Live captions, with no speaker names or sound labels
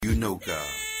know God.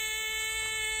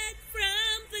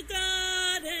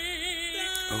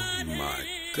 Oh my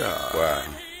God. Wow.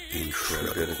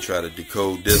 Incredible. Better try to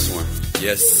decode this one.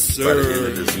 Yes, sir. By the end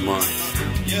of this month.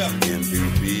 Yeah.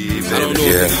 MVP. I don't know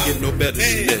if we can get no better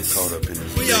than this. Caught up in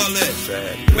this. Where y'all at?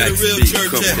 Sad. Where the real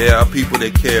church at? There are people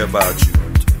that care about you.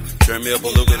 Turn me up a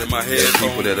little bit in my head.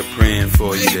 People that are praying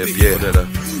for you. There are people that are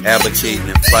advocating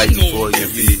and fighting for you.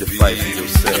 And you need to fight for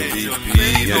yourself. You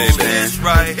understand?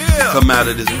 Right here. Come out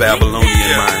of this Babylonian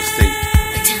mind state.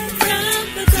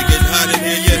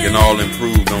 You can all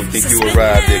improve. Don't think you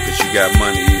arrived there because you got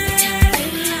money either.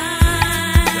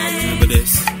 Y'all remember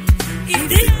this?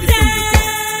 Evicted from the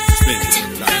garden, suspended in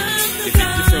life.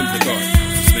 Evicted from the garden,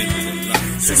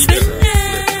 suspended in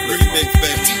life. Pretty big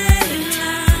baby.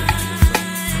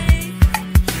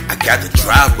 I got the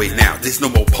driveway now. There's no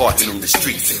more parking on the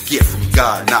streets. A gift from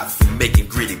God, not from making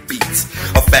gritty beats.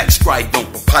 A fact scribed on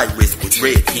papyrus with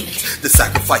red ink. The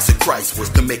sacrifice of Christ was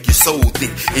to make your soul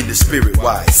think in the spirit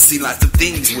wise. See lots of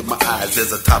things with my eyes.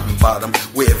 There's a top and bottom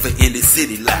wherever in the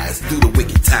city lies. Through the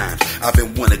wicked times, I've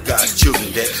been one of God's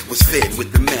children that was fed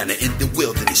with the manna in the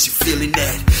wilderness. You feeling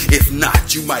that? If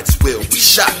not, you might as well be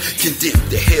shot, condemned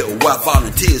to hell while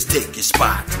volunteers take your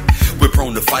spot. We're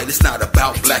prone to fight. It's not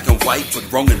about black and white, but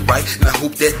wrong and right. And I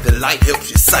hope that the light helps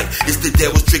your sight. It's the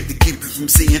devil's trick to keep you from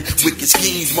seeing wicked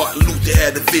schemes. Martin Luther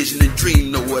had a vision and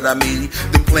dream. Know what I mean?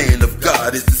 The plan of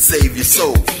God is to save your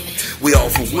soul. We all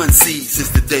from one seed since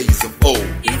the days of old.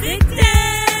 Evicted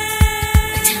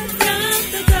from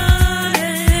the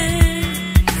garden,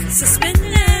 suspended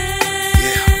in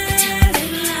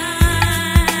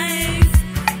life.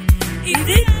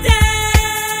 Evicted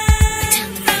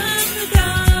from the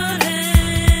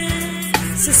garden,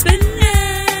 suspended.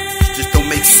 Just don't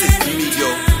make sense to me, yo.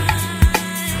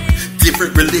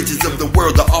 Different religions of the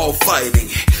world are all fighting.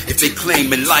 If they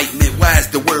claim enlightenment, why is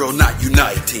the world not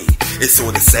uniting? It's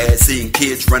sort of sad seeing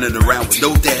kids running around with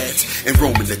no dads and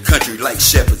roaming the country like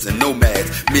shepherds and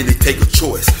nomads. Many take a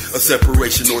choice, a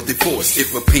separation or divorce.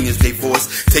 If opinions they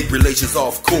voice, take relations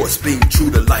off course, being true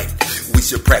to life. We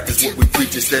should practice what we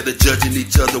preach instead of judging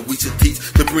each other. We should teach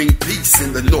to bring peace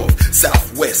in the north,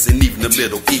 southwest, and even the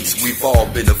Middle East. We've all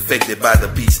been affected by the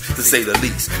beast, to say the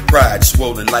least. Pride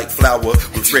swollen like flour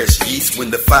with fresh yeast.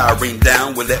 When the fire rain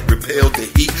down, will that repel the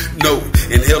heat? No,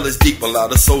 and hell is deep. A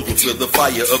lot of souls will feel the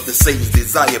fire of the Satan's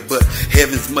desire, but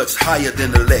heaven's much higher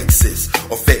than a Lexus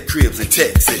or fat cribs in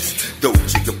Texas.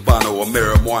 Dolce Gabbana or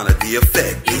marijuana, the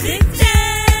effect is Evicted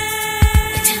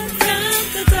from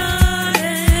the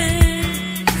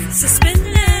garden, suspended.